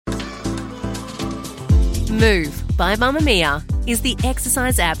Move by Mamamia is the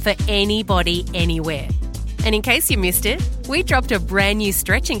exercise app for anybody, anywhere. And in case you missed it, we dropped a brand new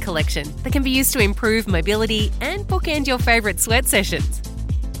stretching collection that can be used to improve mobility and bookend your favourite sweat sessions.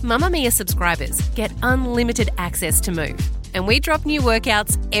 Mamamia subscribers get unlimited access to Move, and we drop new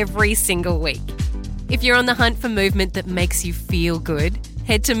workouts every single week. If you're on the hunt for movement that makes you feel good,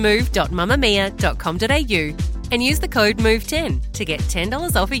 head to move.mamamia.com.au and use the code MOVE10 to get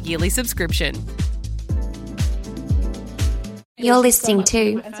 $10 off a yearly subscription. You're listening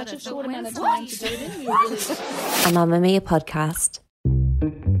to a Mamamia podcast.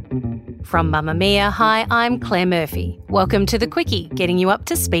 From Mamamia, hi, I'm Claire Murphy. Welcome to The Quickie, getting you up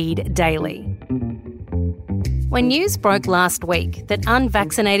to speed daily. When news broke last week that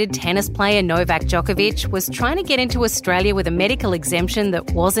unvaccinated tennis player Novak Djokovic was trying to get into Australia with a medical exemption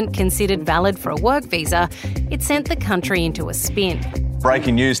that wasn't considered valid for a work visa, it sent the country into a spin.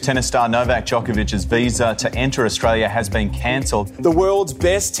 Breaking news, tennis star Novak Djokovic's visa to enter Australia has been cancelled. The world's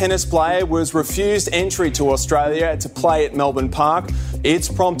best tennis player was refused entry to Australia to play at Melbourne Park. It's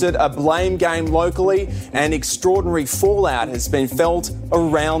prompted a blame game locally and extraordinary fallout has been felt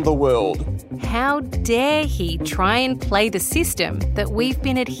around the world. How dare he try and play the system that we've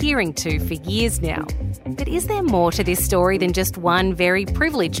been adhering to for years now? But is there more to this story than just one very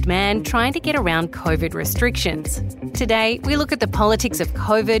privileged man trying to get around COVID restrictions? Today, we look at the politics of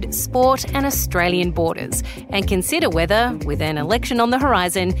COVID, sport and Australian borders and consider whether, with an election on the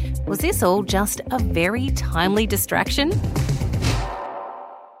horizon, was this all just a very timely distraction?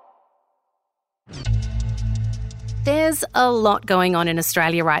 There's a lot going on in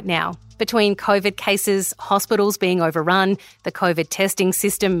Australia right now. Between COVID cases, hospitals being overrun, the COVID testing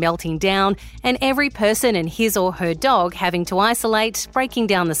system melting down, and every person and his or her dog having to isolate, breaking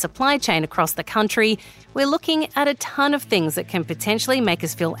down the supply chain across the country, we're looking at a ton of things that can potentially make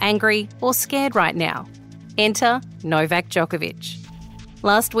us feel angry or scared right now. Enter Novak Djokovic.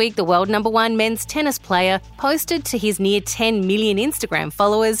 Last week, the world number one men's tennis player posted to his near 10 million Instagram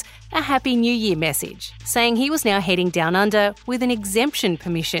followers a Happy New Year message, saying he was now heading down under with an exemption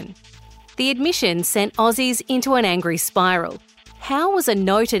permission. The admission sent Aussies into an angry spiral. How was a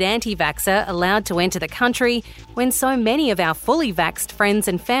noted anti-vaxxer allowed to enter the country when so many of our fully vaxxed friends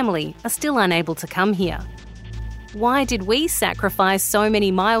and family are still unable to come here? Why did we sacrifice so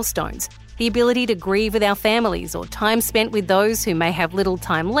many milestones, the ability to grieve with our families or time spent with those who may have little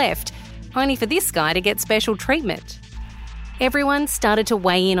time left, only for this guy to get special treatment? Everyone started to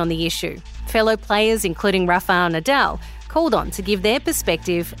weigh in on the issue. Fellow players, including Rafael Nadal, called on to give their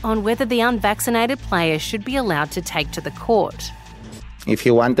perspective on whether the unvaccinated player should be allowed to take to the court. If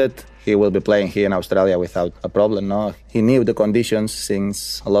he wanted, he will be playing here in Australia without a problem. No, he knew the conditions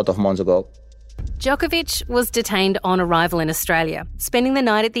since a lot of months ago. Djokovic was detained on arrival in Australia, spending the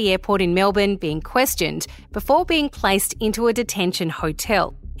night at the airport in Melbourne being questioned before being placed into a detention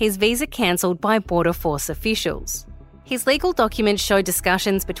hotel, his visa cancelled by Border Force officials. His legal documents show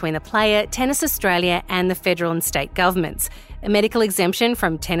discussions between the player, Tennis Australia and the federal and state governments. A medical exemption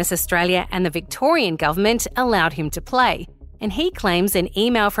from Tennis Australia and the Victorian government allowed him to play. And he claims an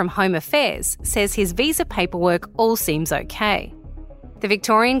email from Home Affairs says his visa paperwork all seems okay. The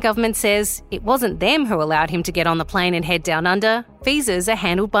Victorian government says it wasn't them who allowed him to get on the plane and head down under. Visas are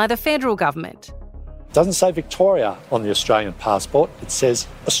handled by the federal government. It doesn't say Victoria on the Australian passport, it says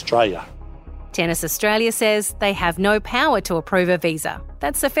Australia. Tennis Australia says they have no power to approve a visa.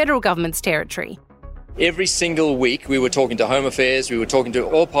 That's the federal government's territory. Every single week we were talking to Home Affairs, we were talking to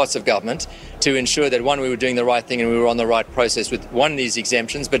all parts of government to ensure that, one, we were doing the right thing and we were on the right process with, one, these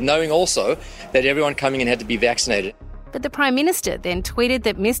exemptions, but knowing also that everyone coming in had to be vaccinated. But the Prime Minister then tweeted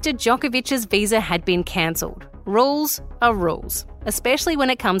that Mr Djokovic's visa had been cancelled. Rules are rules, especially when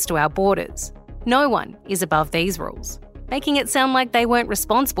it comes to our borders. No one is above these rules, making it sound like they weren't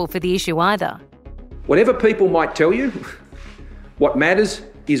responsible for the issue either. Whatever people might tell you, what matters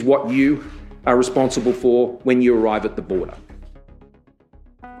is what you are responsible for when you arrive at the border.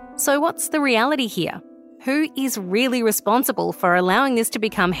 So what's the reality here? Who is really responsible for allowing this to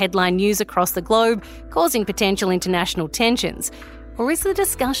become headline news across the globe, causing potential international tensions? Or is the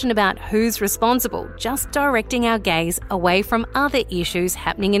discussion about who's responsible just directing our gaze away from other issues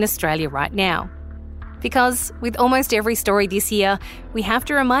happening in Australia right now? Because with almost every story this year, we have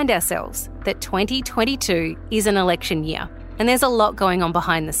to remind ourselves that 2022 is an election year, and there's a lot going on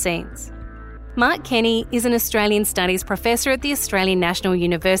behind the scenes. Mark Kenny is an Australian Studies professor at the Australian National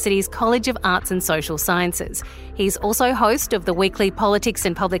University's College of Arts and Social Sciences. He's also host of the weekly politics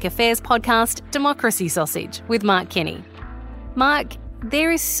and public affairs podcast, Democracy Sausage, with Mark Kenny. Mark,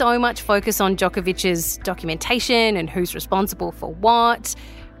 there is so much focus on Djokovic's documentation and who's responsible for what.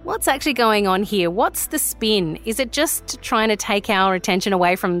 What's actually going on here? What's the spin? Is it just trying to take our attention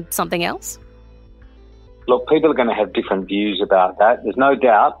away from something else? Look, people are going to have different views about that. There's no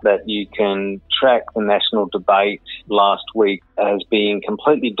doubt that you can track the national debate last week as being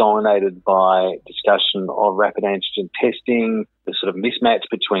completely dominated by discussion of rapid antigen testing, the sort of mismatch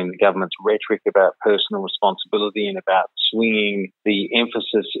between the government's rhetoric about personal responsibility and about swinging the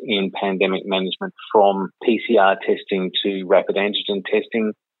emphasis in pandemic management from PCR testing to rapid antigen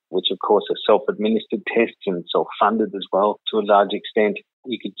testing, which of course are self-administered tests and self-funded as well to a large extent.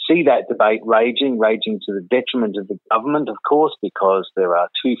 You could see that debate raging to the detriment of the government, of course, because there are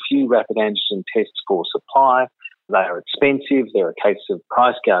too few rapid antigen tests for supply. They are expensive. They're a case of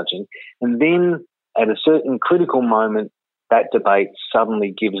price gouging. And then at a certain critical moment, that debate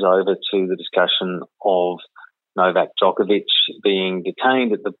suddenly gives over to the discussion of Novak Djokovic being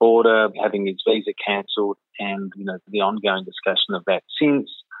detained at the border, having his visa cancelled, and the ongoing discussion of that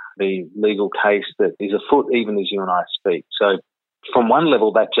since, the legal case that is afoot even as you and I speak. So from one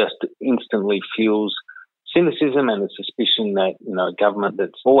level, that just instantly fuels cynicism and a suspicion that, a government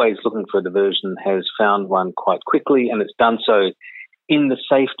that's always looking for a diversion has found one quite quickly, and it's done so in the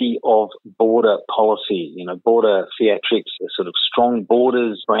safety of border policy, border theatrics, a sort of strong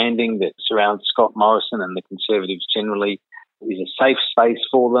borders branding that surrounds Scott Morrison and the Conservatives generally is a safe space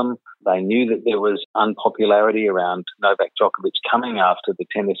for them. They knew that there was unpopularity around Novak Djokovic coming after the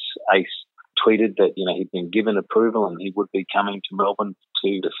tennis ace tweeted that, he'd been given approval and he would be coming to Melbourne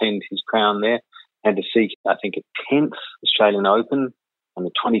to defend his crown there and to seek, I think, a 10th Australian Open and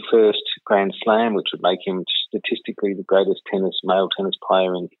the 21st Grand Slam, which would make him statistically the greatest male tennis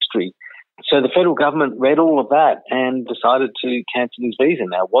player in history. So the federal government read all of that and decided to cancel his visa.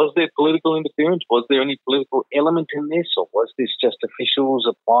 Now, was there political interference? Was there any political element in this? Or was this just officials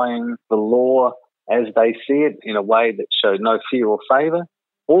applying the law as they see it in a way that showed no fear or favour?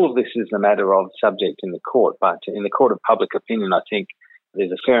 All of this is a matter of subject in the court. But in the court of public opinion, I think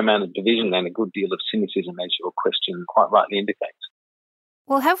there's a fair amount of division and a good deal of cynicism, as your question quite rightly indicates.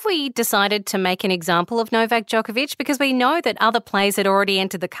 Well, have we decided to make an example of Novak Djokovic? Because we know that other players had already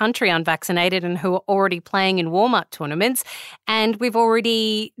entered the country unvaccinated and who are already playing in warm-up tournaments, and we've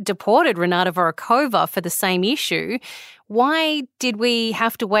already deported Renata Vorakova for the same issue. Why did we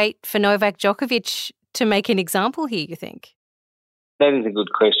have to wait for Novak Djokovic to make an example here, you think? That is a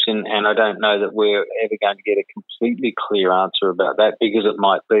good question, and I don't know that we're ever going to get a completely clear answer about that, because it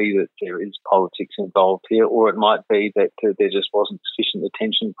might be that there is politics involved here, or it might be that there just wasn't sufficient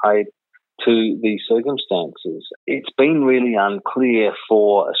attention paid to the circumstances. It's been really unclear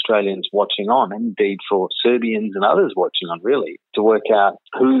for Australians watching on, and indeed for Serbians and others watching on, really, to work out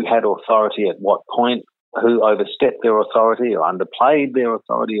who had authority at what point, who overstepped their authority or underplayed their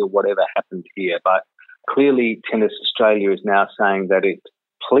authority or whatever happened here. But clearly, Tennis Australia is now saying that it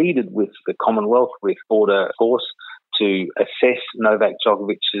pleaded with the Commonwealth, with Border Force, to assess Novak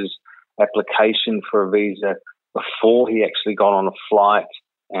Djokovic's application for a visa before he actually got on a flight.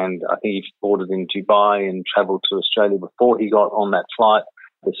 And I think he boarded in Dubai and travelled to Australia before he got on that flight.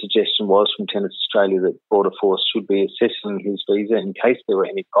 The suggestion was from Tennis Australia that Border Force should be assessing his visa in case there were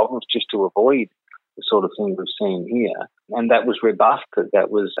any problems, just to avoid the sort of thing we've seen here. And that was rebuffed,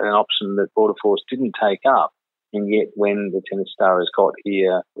 that was an option that Border Force didn't take up. And yet when the tennis star has got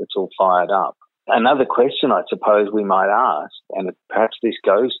here, it's all fired up. Another question I suppose we might ask, and perhaps this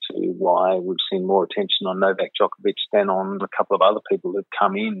goes to why we've seen more attention on Novak Djokovic than on a couple of other people who've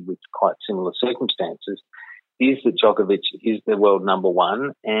come in with quite similar circumstances, is that Djokovic is the world number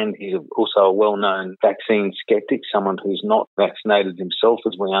one, and he's also a well-known vaccine skeptic, someone who's not vaccinated himself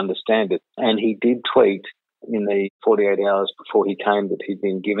as we understand it. And he did tweet in the 48 hours before he came that he'd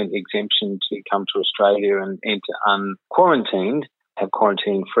been given exemption to come to Australia and enter unquarantined, have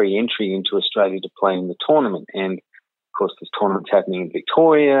quarantine-free entry into Australia to play in the tournament. And, of course, this tournament's happening in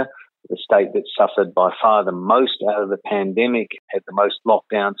Victoria, the state that suffered by far the most out of the pandemic, had the most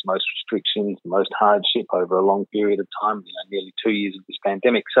lockdowns, most restrictions, the most hardship over a long period of time, nearly 2 years of this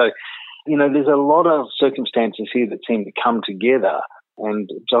pandemic. So, there's a lot of circumstances here that seem to come together, and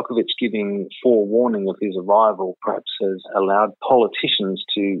Djokovic giving forewarning of his arrival perhaps has allowed politicians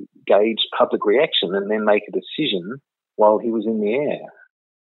to gauge public reaction and then make a decision while he was in the air.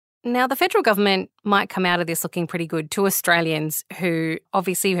 Now, the federal government might come out of this looking pretty good to Australians who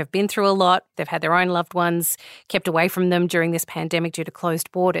obviously have been through a lot. They've had their own loved ones kept away from them during this pandemic due to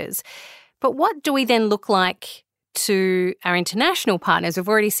closed borders. But what do we then look like to our international partners? We've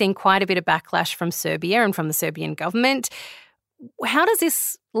already seen quite a bit of backlash from Serbia and from the Serbian government. How does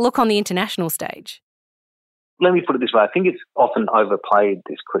this look on the international stage? Let me put it this way. I think it's often overplayed,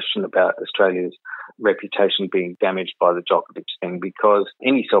 this question about Australia's reputation being damaged by the Djokovic thing, because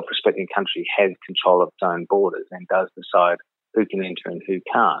any self-respecting country has control of its own borders and does decide who can enter and who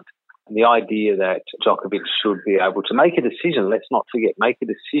can't. And the idea that Djokovic should be able to make a decision, let's not forget, make a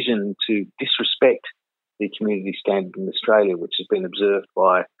decision to disrespect the community standard in Australia, which has been observed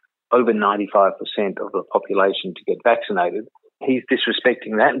by over 95% of the population to get vaccinated. He's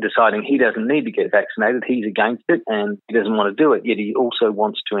disrespecting that and deciding he doesn't need to get vaccinated. He's against it and he doesn't want to do it, yet he also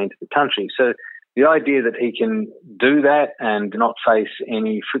wants to enter the country. So the idea that he can do that and not face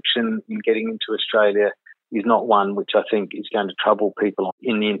any friction in getting into Australia is not one which I think is going to trouble people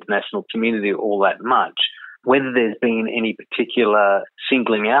in the international community all that much. Whether there's been any particular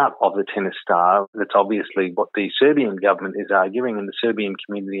singling out of the tennis star, that's obviously what the Serbian government is arguing, and the Serbian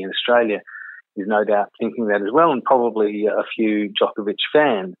community in Australia is no doubt thinking that as well, and probably a few Djokovic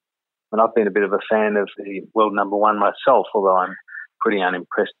fans. And I've been a bit of a fan of the world number one myself, although I'm pretty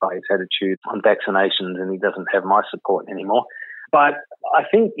unimpressed by his attitude on vaccinations, and he doesn't have my support anymore. But I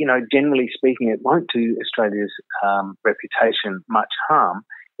think, generally speaking, it won't do Australia's reputation much harm,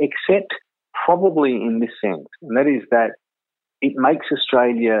 except probably in this sense, and that is that it makes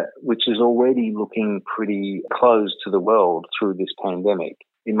Australia, which is already looking pretty closed to the world through this pandemic,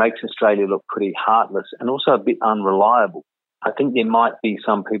 it makes Australia look pretty heartless and also a bit unreliable. I think there might be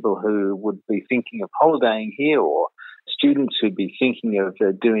some people who would be thinking of holidaying here, or students who'd be thinking of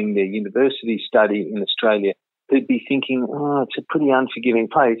doing their university study in Australia who'd be thinking, it's a pretty unforgiving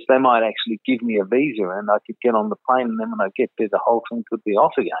place. They might actually give me a visa and I could get on the plane, and then when I get there, the whole thing could be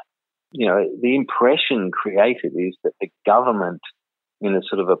off again. The impression created is that the government, in a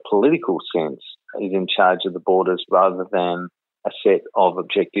sort of a political sense, is in charge of the borders rather than a set of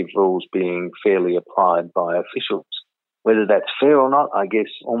objective rules being fairly applied by officials. Whether that's fair or not, I guess,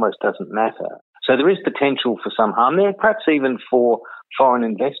 almost doesn't matter. So there is potential for some harm there, perhaps even for foreign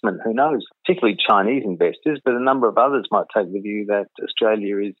investment, who knows, particularly Chinese investors, but a number of others might take the view that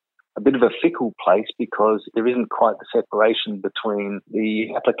Australia is a bit of a fickle place because there isn't quite the separation between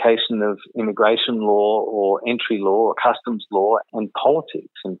the application of immigration law or entry law or customs law and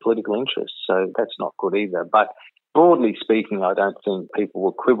politics and political interests. So that's not good either. But broadly speaking, I don't think people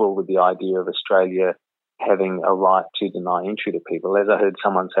will quibble with the idea of Australia having a right to deny entry to people. As I heard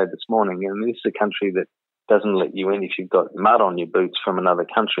someone say this morning, this is a country that doesn't let you in if you've got mud on your boots from another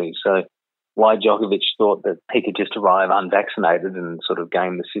country. So why Djokovic thought that he could just arrive unvaccinated and sort of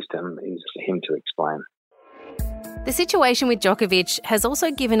game the system is for him to explain. The situation with Djokovic has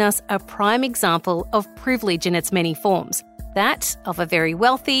also given us a prime example of privilege in its many forms, that of a very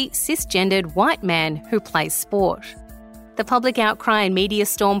wealthy, cisgendered white man who plays sport. The public outcry and media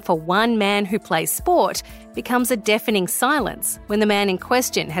storm for one man who plays sport becomes a deafening silence when the man in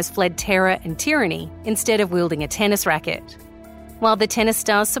question has fled terror and tyranny instead of wielding a tennis racket. While the tennis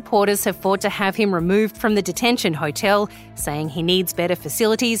star's supporters have fought to have him removed from the detention hotel, saying he needs better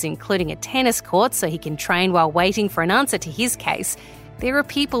facilities, including a tennis court, so he can train while waiting for an answer to his case, there are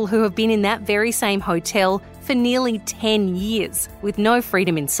people who have been in that very same hotel for nearly 10 years with no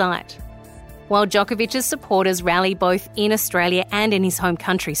freedom in sight. While Djokovic's supporters rally both in Australia and in his home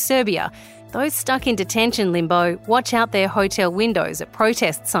country, Serbia, those stuck in detention limbo watch out their hotel windows at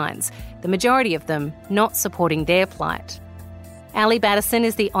protest signs, the majority of them not supporting their plight. Ali Batterson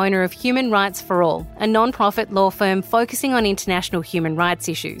is the owner of Human Rights for All, a non-profit law firm focusing on international human rights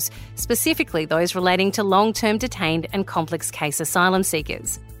issues, specifically those relating to long-term detained and complex case asylum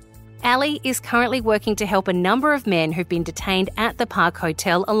seekers. Ali is currently working to help a number of men who've been detained at the Park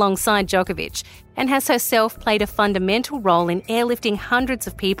Hotel alongside Djokovic, and has herself played a fundamental role in airlifting hundreds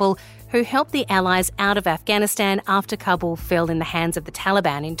of people who helped the Allies out of Afghanistan after Kabul fell in the hands of the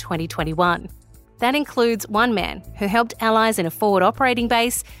Taliban in 2021. That includes one man who helped Allies in a forward operating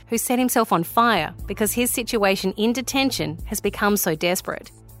base who set himself on fire because his situation in detention has become so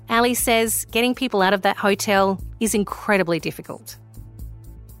desperate. Ali says getting people out of that hotel is incredibly difficult.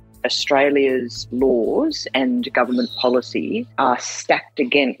 Australia's laws and government policy are stacked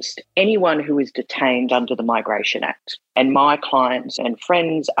against anyone who is detained under the Migration Act. And my clients and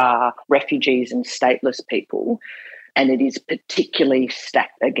friends are refugees and stateless people, and it is particularly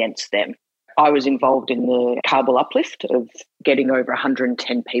stacked against them. I was involved in the Kabul uplift of getting over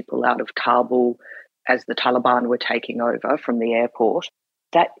 110 people out of Kabul as the Taliban were taking over from the airport.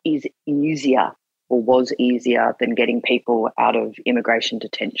 That is easier, or was easier, than getting people out of immigration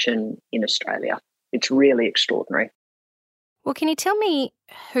detention in Australia. It's really extraordinary. Well, can you tell me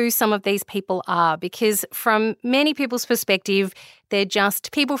who some of these people are? Because from many people's perspective, they're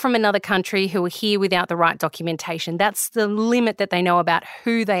just people from another country who are here without the right documentation. That's the limit that they know about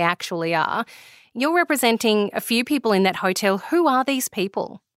who they actually are. You're representing a few people in that hotel. Who are these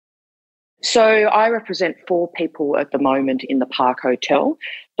people? So I represent 4 people at the moment in the Park Hotel.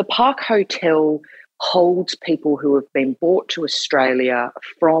 The Park Hotel holds people who have been brought to Australia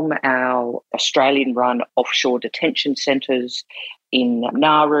from our Australian-run offshore detention centres in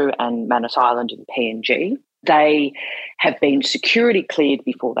Nauru and Manus Island in PNG. They have been security cleared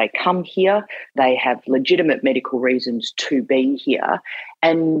before they come here. They have legitimate medical reasons to be here.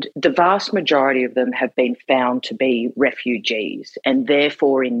 And the vast majority of them have been found to be refugees and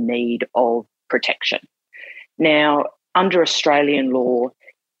therefore in need of protection. Now, under Australian law,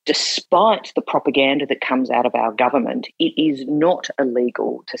 despite the propaganda that comes out of our government, it is not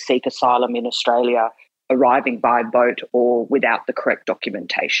illegal to seek asylum in Australia arriving by boat or without the correct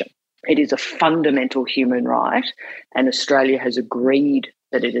documentation. It is a fundamental human right, and Australia has agreed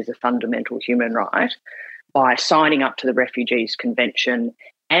that it is a fundamental human right by signing up to the Refugees Convention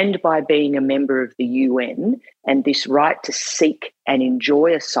and by being a member of the UN, and this right to seek and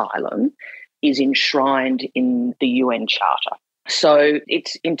enjoy asylum is enshrined in the UN Charter. So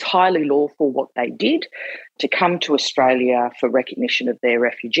it's entirely lawful what they did to come to Australia for recognition of their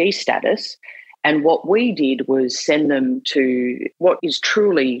refugee status. And what we did was send them to what is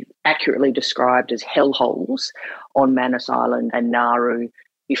truly accurately described as hellholes on Manus Island and Nauru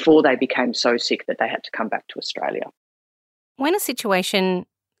before they became so sick that they had to come back to Australia. When a situation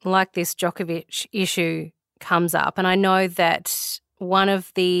like this Djokovic issue comes up, and I know that one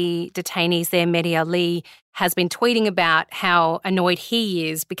of the detainees there, Mehdi Ali, has been tweeting about how annoyed he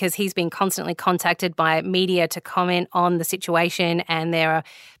is because he's been constantly contacted by media to comment on the situation, and there are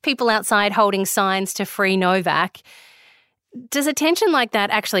people outside holding signs to free Novak. Does attention like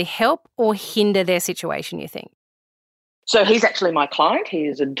that actually help or hinder their situation, you think? So he's actually my client. He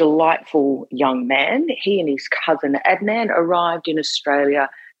is a delightful young man. He and his cousin Adnan arrived in Australia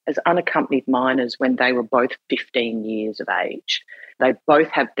as unaccompanied minors when they were both 15 years of age. They both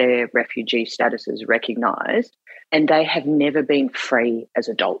have their refugee statuses recognised, and they have never been free as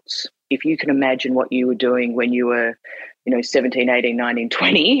adults. If you can imagine what you were doing when you were, 17, 18, 19,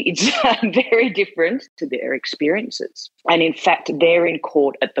 20, it's very different to their experiences. And in fact, they're in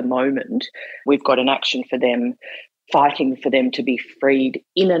court at the moment. We've got an action for them, fighting for them to be freed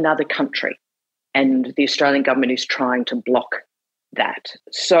in another country. And the Australian government is trying to block that.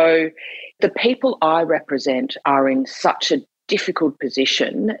 So the people I represent are in such a difficult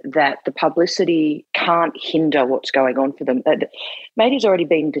position that the publicity can't hinder what's going on for them. Mehdi's already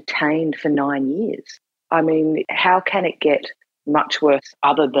been detained for 9 years. I mean, how can it get much worse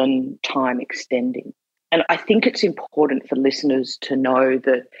other than time extending? And I think it's important for listeners to know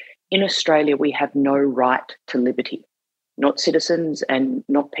that in Australia we have no right to liberty, not citizens and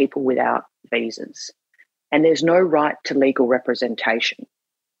not people without visas. And there's no right to legal representation.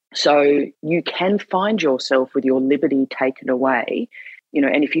 So you can find yourself with your liberty taken away,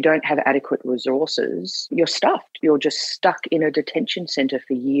 and if you don't have adequate resources, you're stuffed. You're just stuck in a detention centre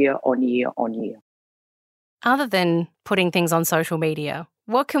for year on year on year. Other than putting things on social media,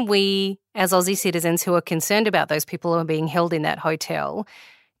 what can we, as Aussie citizens who are concerned about those people who are being held in that hotel,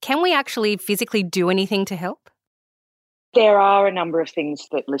 can we actually physically do anything to help? There are a number of things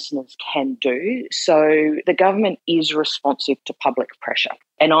that listeners can do. So the government is responsive to public pressure.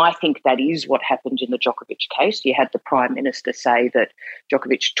 And I think that is what happened in the Djokovic case. You had the Prime Minister say that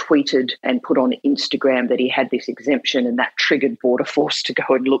Djokovic tweeted and put on Instagram that he had this exemption, and that triggered Border Force to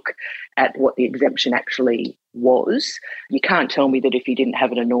go and look at what the exemption actually was. You can't tell me that if he didn't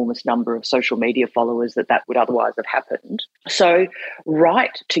have an enormous number of social media followers that would otherwise have happened. So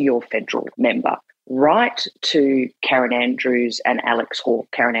write to your federal member. Write to Karen Andrews and Alex Hawke.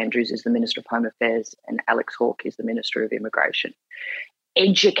 Karen Andrews is the Minister of Home Affairs and Alex Hawke is the Minister of Immigration.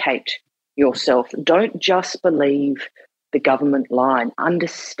 Educate yourself. Don't just believe the government line.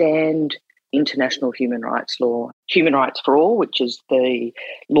 Understand international human rights law. Human Rights for All, which is the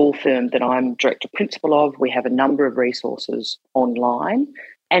law firm that I'm director principal of, we have a number of resources online.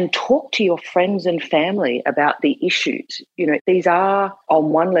 And talk to your friends and family about the issues. These are, on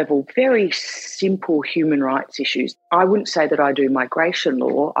one level, very simple human rights issues. I wouldn't say that I do migration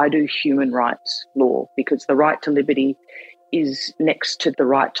law, I do human rights law, because the right to liberty is next to the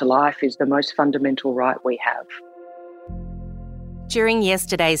right to life, is the most fundamental right we have. During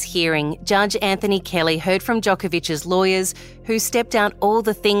yesterday's hearing, Judge Anthony Kelly heard from Djokovic's lawyers who stepped out all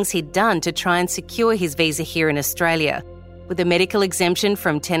the things he'd done to try and secure his visa here in Australia. With a medical exemption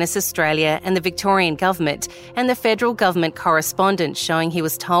from Tennis Australia and the Victorian government, and the federal government correspondence showing he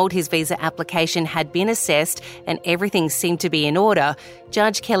was told his visa application had been assessed and everything seemed to be in order,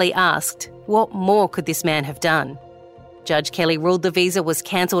 Judge Kelly asked, what more could this man have done? Judge Kelly ruled the visa was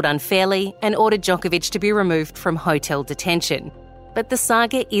cancelled unfairly and ordered Djokovic to be removed from hotel detention. But the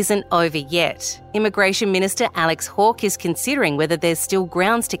saga isn't over yet. Immigration Minister Alex Hawke is considering whether there's still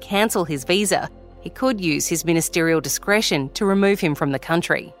grounds to cancel his visa. He could use his ministerial discretion to remove him from the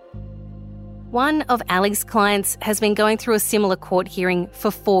country. One of Alex's clients has been going through a similar court hearing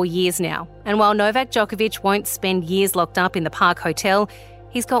for 4 years now. And while Novak Djokovic won't spend years locked up in the Park Hotel,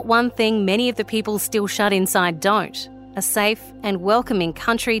 he's got one thing many of the people still shut inside don't: a safe and welcoming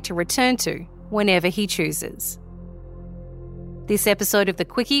country to return to whenever he chooses. This episode of The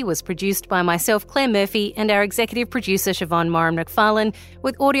Quickie was produced by myself, Claire Murphy, and our executive producer, Siobhan Moran-McFarlane,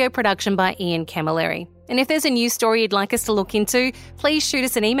 with audio production by Ian Camilleri. And if there's a news story you'd like us to look into, please shoot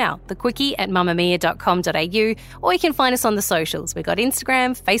us an email, thequickie@mamamia.com.au, or you can find us on the socials. We've got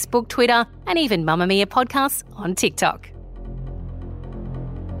Instagram, Facebook, Twitter, and even Mamma Mia Podcasts on TikTok.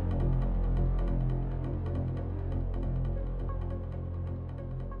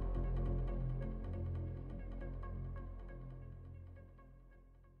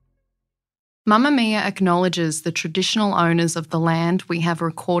 Mamma Mia acknowledges the traditional owners of the land we have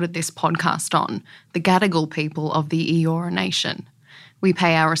recorded this podcast on, the Gadigal people of the Eora Nation. We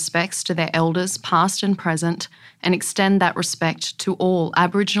pay our respects to their elders, past and present, and extend that respect to all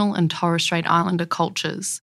Aboriginal and Torres Strait Islander cultures.